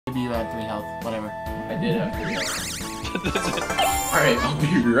Maybe you had 3 health. Whatever. I did have 3 health. Alright, I'll be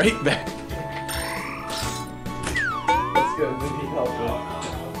right back. Let's go, maybe help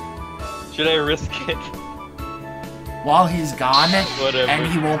him. Should I risk it? While he's gone, Whatever. and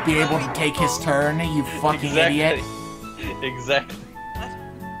he won't be able to take his turn, you fucking idiot. Exactly.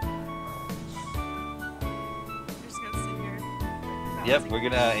 Yep, we're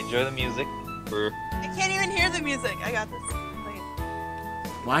gonna enjoy the music. I can't even hear the music. I got this.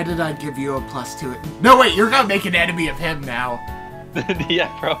 Why did I give you a +2? No, wait, you're gonna make an enemy of him now. Yeah,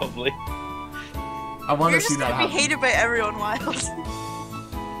 probably. I want to see that happen. You're just gonna be happen. hated by everyone, Wild.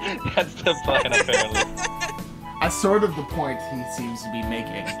 That's the plan, apparently. That's sort of the point he seems to be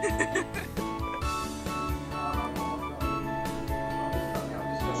making.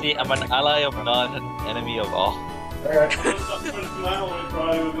 See, I'm an ally of none, an enemy of all. Alright.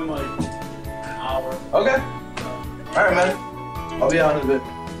 Probably within like an hour. Okay. Alright, man. I'll be on in a bit.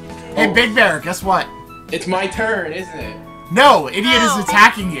 Hey, Big Bear, guess what? It's my turn, isn't it? No, Idiot is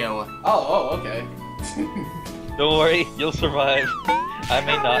attacking you. Oh, okay. Don't worry, you'll survive. I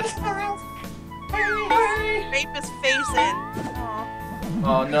may not. Rape his face in.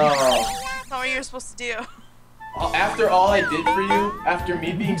 Oh no. That's not what you're supposed to do. After all I did for you, after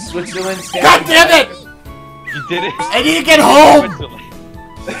me being Switzerland God damn it! You did it. I need to get home!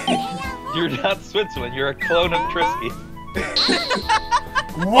 You're not Switzerland, you're a clone of Trisky.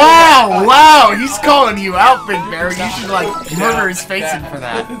 Wow, wow, he's calling you out, Big Bear. You should, like, murder his face in for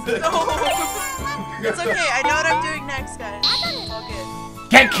that. No. It's okay, I know what I'm doing next, guys. It's all good.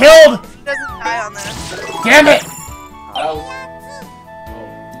 Get killed! He doesn't die on this. Damn it! That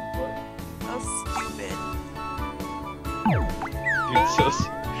was stupid.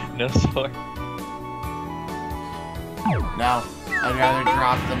 Dude, no sword. No, I'd rather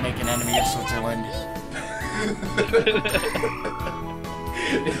drop than make an enemy of Switzerland.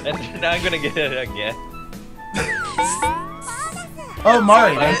 And now I'm gonna get it again. Oh,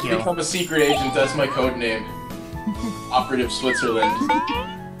 Mari, thank you. I become a secret agent, that's my code name. Operative Switzerland.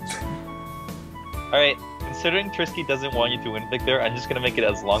 Alright, considering Trisky doesn't want you to win, Big Bear, I'm just gonna make it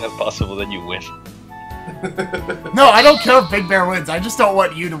as long as possible that you win. No, I don't care if Big Bear wins. I just don't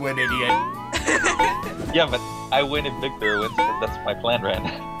want you to win, idiot. Yeah, but I win if Big Bear wins, because that's my plan right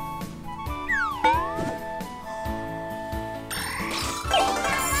now.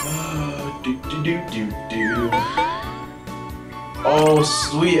 Oh,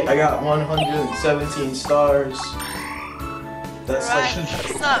 sweet! I got 117 stars. That's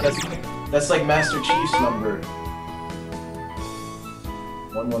that's like Master Chief's number.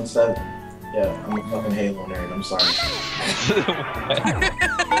 117. Yeah, I'm a fucking Halo nerd. I'm sorry.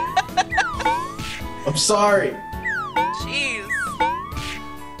 I'm sorry. Jeez.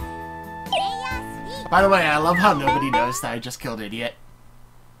 By the way, I love how nobody knows that I just killed Idiot.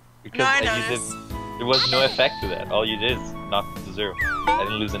 Because No, I you did, there was no effect to that. All you did is knock it to 0. I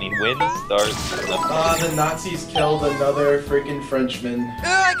didn't lose any wins, stars, nothing. The Nazis killed another freaking Frenchman. Ooh,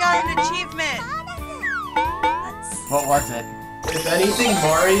 I got an achievement. What was it? If anything,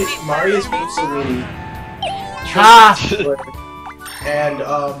 Mari is Mussolini. Ah! And,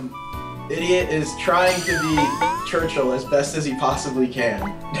 Idiot is trying to be Churchill as best as he possibly can.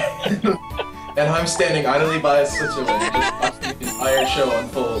 And I'm standing idly by Switzerland, just watching the entire show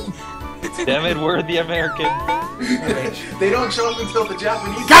unfold. Damn it, we're the American. They don't show up until the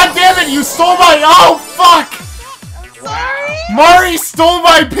Japanese. God damn it, you stole my— oh, fuck! I'm sorry. Mari stole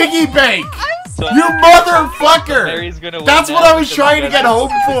my piggy bank! So You motherfucker! Mary's gonna win That's what now I was because trying to get home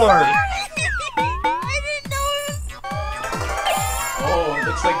for! I didn't know it was... Oh, it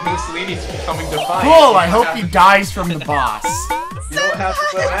looks like Mussolini's becoming defiant. Cool, I hope he dies from the boss. You don't have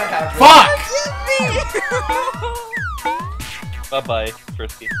to let that happen. Fuck! Bye-bye,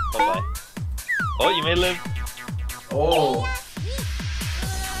 Trisky. Bye-bye. Oh, you may live. Oh.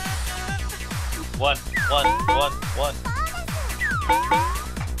 1, 1, 1, 1.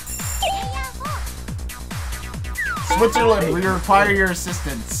 Switzerland, we require your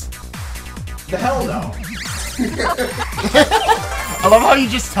assistance. The hell no. I love how you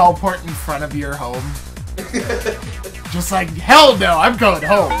just teleport in front of your home. Just like, hell no, I'm going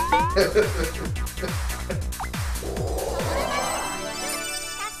home.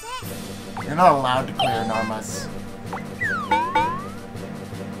 You're not allowed to clear Narmas.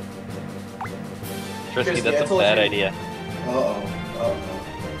 Trisky, that's a bad idea. Uh-oh.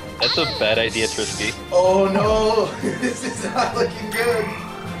 That's a bad idea, Trisky. Oh no! This is not looking good!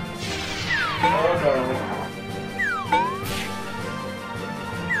 Oh no.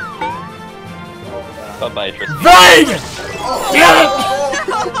 Bye-bye, Trisky. Vine! Damn it!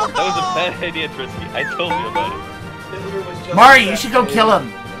 That was a bad idea, Trisky. I told you about it. Mari, you should go kill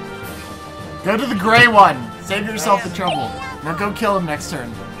him. Go to the gray one. Save yourself the trouble. Now go kill him next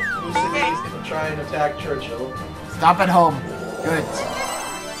turn. Who said he's gonna try and attack Churchill? Stop at home. Good.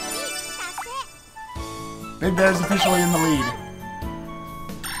 Big Bear's officially in the lead.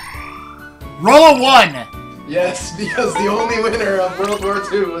 Roll a 1! Yes, because the only winner of World War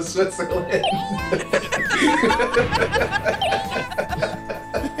II was Switzerland.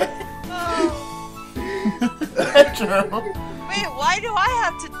 Wait, why do I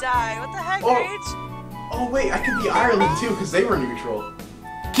have to die? What the heck, Rage? Oh wait, I could be Ireland too, because they were neutral.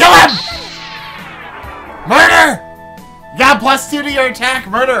 Kill him! Murder! You got +2 to your attack.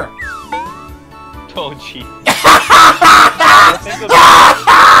 Murder! Don't cheat.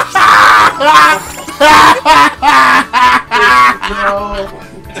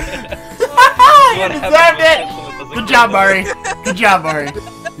 You deserved it! Good job, Mari. Good job, Mari.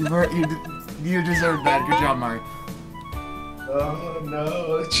 You deserved that. Good job, Mari. Oh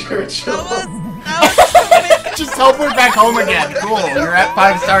no, Churchill. Just teleport back home again. Cool. You're at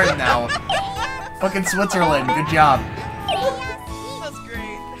 5 stars now. Fucking Switzerland. Good job. That's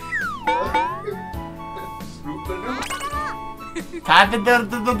great. Time to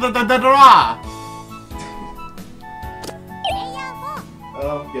draw.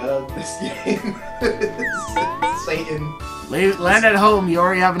 Oh god, this game is Satan. Land at home. You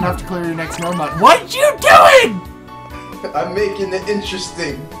already have enough to clear your next moment. What you doing? I'm making it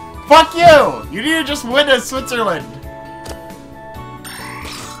interesting. Fuck you! You need to just win as Switzerland.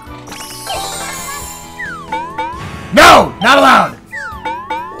 No! Not allowed!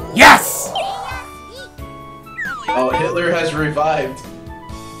 Yes! Oh, Hitler has revived.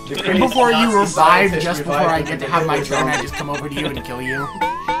 Before you revive, just before I get to have my turn, I just come over to you and kill you.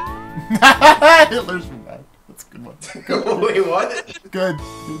 Hitler's revived. That's a good one. Wait, what? Good.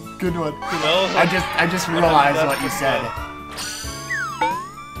 Good one. No. I just realized what you said.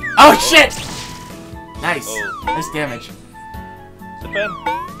 Oh shit! Nice. Oh. Nice damage. Defend.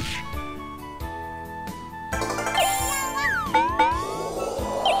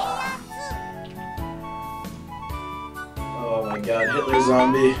 Oh my god, Hitler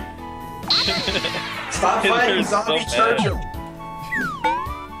zombie. Stop fighting zombie so Churchill.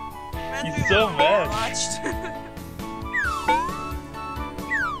 He's so mad.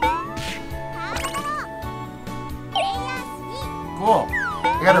 Cool.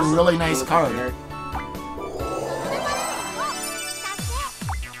 I got a really nice card.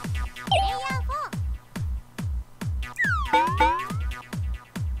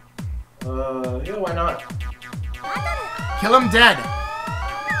 Yeah, why not? Kill him dead.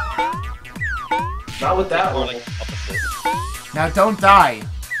 Not with that Or one. like opposite. Now don't die.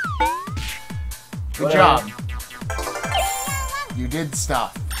 Good Well. job. You did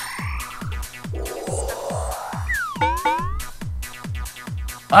stuff.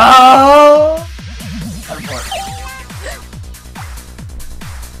 Oh!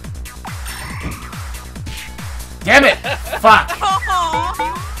 Damn it! Fuck!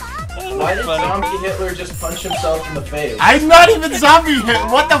 Why did zombie Hitler just punch himself in the face? I'm not even zombie hit.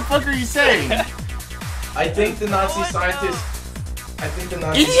 What the fuck are you saying? I think the Nazi scientist.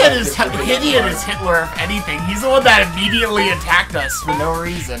 Idiot is Hitler, if anything. He's the one that immediately attacked us for no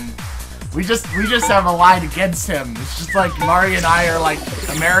reason. We just have a line against him. It's just like Mari and I are like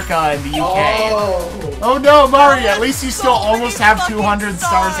America and the UK. Oh no, Mari! At least you still almost have 200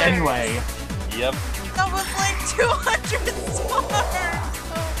 stars anyway. Yep. That was like 200 stars.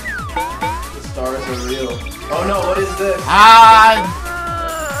 The stars are real. Oh no, what is this? I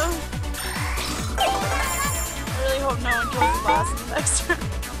really hope no one kills the boss in the next round.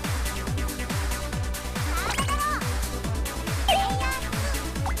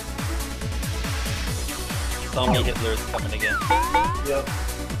 Zombie Hitler is coming again. Yep.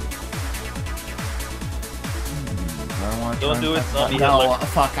 Don't do it, zombie No, Hitler.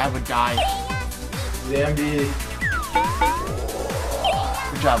 fuck, I would die. Zambi.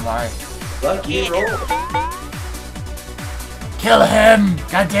 Good job, Mari. Lucky roll. Kill him!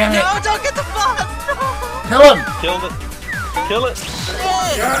 God damn it! No, don't get the boss! No! Kill him! Kill it. Kill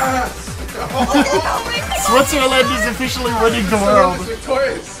it. Yes! Switzerland is officially winning the world.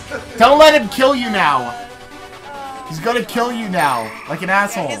 Victorious. Don't let him kill you now. He's gonna kill you now, like an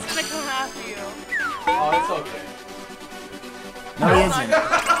asshole. Yeah, he's gonna come after you. Oh, it's okay. No, he isn't.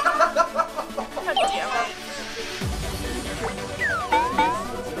 God damn it.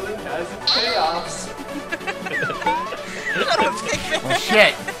 Switzerland has its payoffs. Well,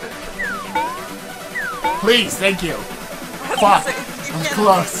 shit. Please, thank you. Fuck. That was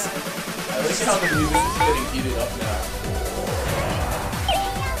close. I like how the music is getting heated up now.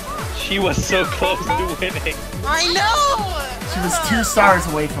 She was so close to winning. I know! She was 2 stars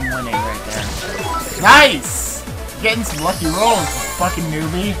away from winning right there. Nice! Getting some lucky rolls, you fucking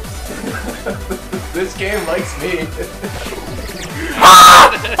newbie. This game likes me.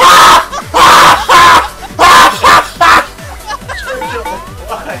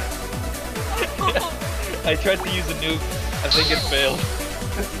 Why? I tried to use a nuke. I think it failed.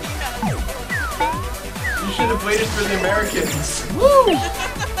 You should have waited for the Americans. Woo!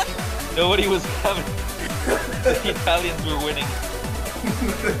 Nobody was coming. The Italians were winning.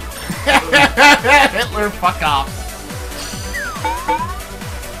 Hitler, fuck off.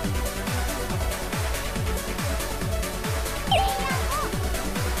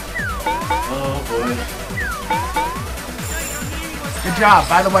 Oh boy. Good job.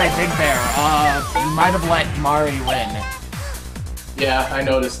 By the way, Big Bear, you might have let Mari win. Yeah, I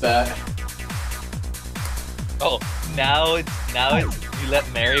noticed that. Oh, now it's you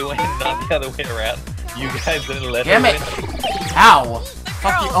let Mary win, not the other way around. You guys didn't let Damn her it! win. Ow!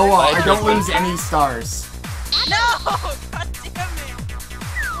 Fuck you. Oh well, I Bye, don't Trisky. lose any stars. No! God damn it!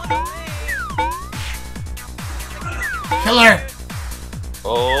 Killer!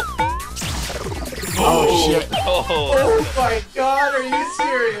 Oh. Oh shit. Oh. Oh my god, are you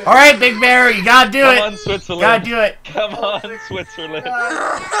serious? Alright, Big Bear, you gotta do Come it! on, Switzerland. Gotta do it! Come on, Switzerland.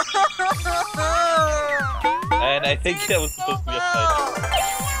 And I think that was supposed to be a fight.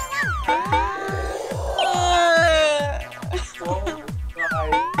 Oh my freaking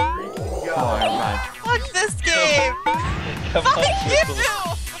Oh, god. never mind. Fuck this game! Come Fuck on, you!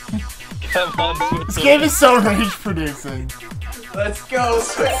 Switzerland. Come on, Switzerland. This game is so rage producing. Let's go,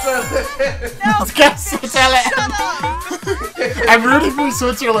 Switzerland! Let's go, Switzerland! Shut up! I'm rooting for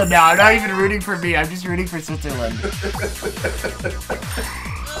Switzerland now. I'm not even rooting for me. I'm just rooting for Switzerland.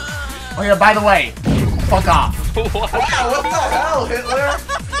 Oh yeah, by the way, fuck off. What? Wow, what the hell, Hitler?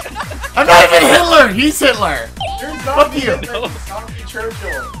 I'm not even Hitler. He's Hitler. You're Fuck zombie you. Hitler, No. zombie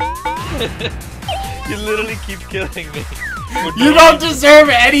Churchill. You literally keep killing me. You don't deserve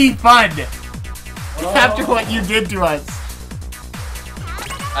any fun after what you did to us.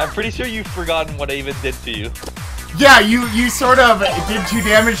 I'm pretty sure you've forgotten what I even did to you. Yeah, you sort of did 2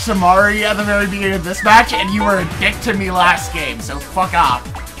 damage to Mari at the very beginning of this match, and you were a dick to me last game, so fuck off.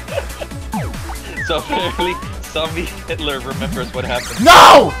 So apparently, zombie Hitler remembers what happened.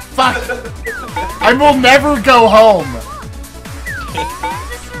 No! Fuck! I will never go home. Can I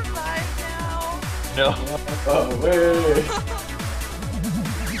just survive now? No. Oh, wait.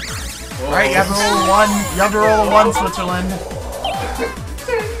 Alright, you have to roll a 1. You have to roll a 1, Switzerland.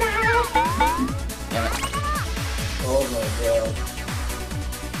 Damn it. Oh my god.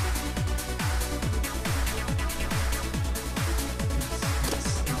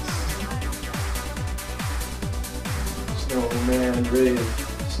 Snowman rave.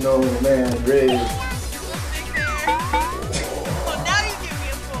 Snowman rave. Oh, now you give me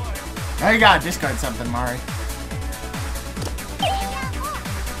a 4. Now you gotta discard something, Mari.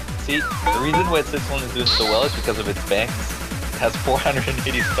 See, the reason why Switzerland is doing so well is because of its banks. It has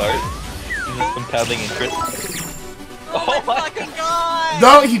 480 stars. And it's compounding interest. Oh my fucking god!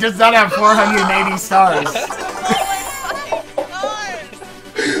 No, he does not have 480 stars. Oh my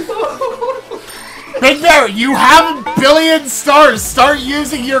fucking god! Big Bear, you have a billion stars. Start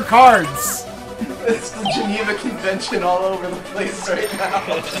using your cards. It's the Geneva Convention all over the place right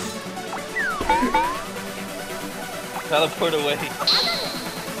now. Teleport away.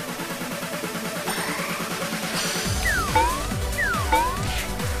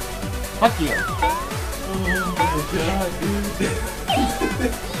 Fuck you. Oh my god, dude.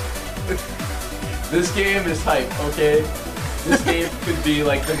 This game is hype, okay? This game could be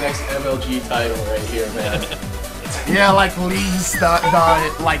like the next MLG title right here, man. Yeah, like leagues, the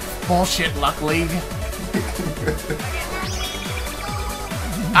like bullshit luck league.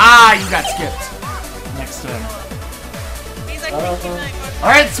 Ah, you got skipped. Next turn. He's like making like All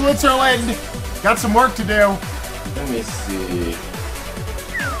right, Switzerland, got some work to do. Let me see.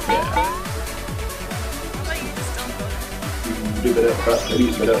 Yeah.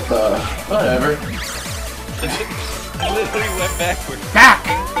 Whatever. I literally went backwards. Back.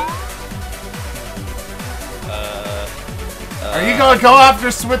 Are you gonna go after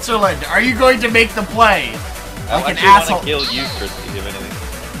Switzerland? Are you going to make the play? I Like an actually asshole. want to kill you, Trisky, if anything.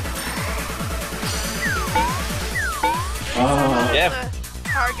 Yeah.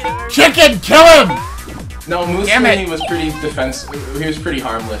 target of everybody. Chicken, kill him! No, Damn it. Mussolini was pretty he was pretty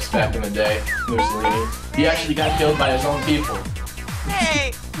harmless back in the day. Mussolini. He actually got killed by his own people.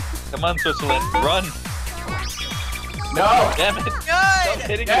 Hey, Come on, Switzerland, run! No! Damn it! good. Stop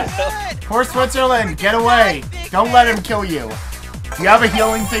hitting yourself! Good. Poor Switzerland, get away! Don't let him kill you. If you have a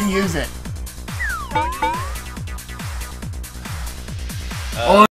healing thing, use it. Oh,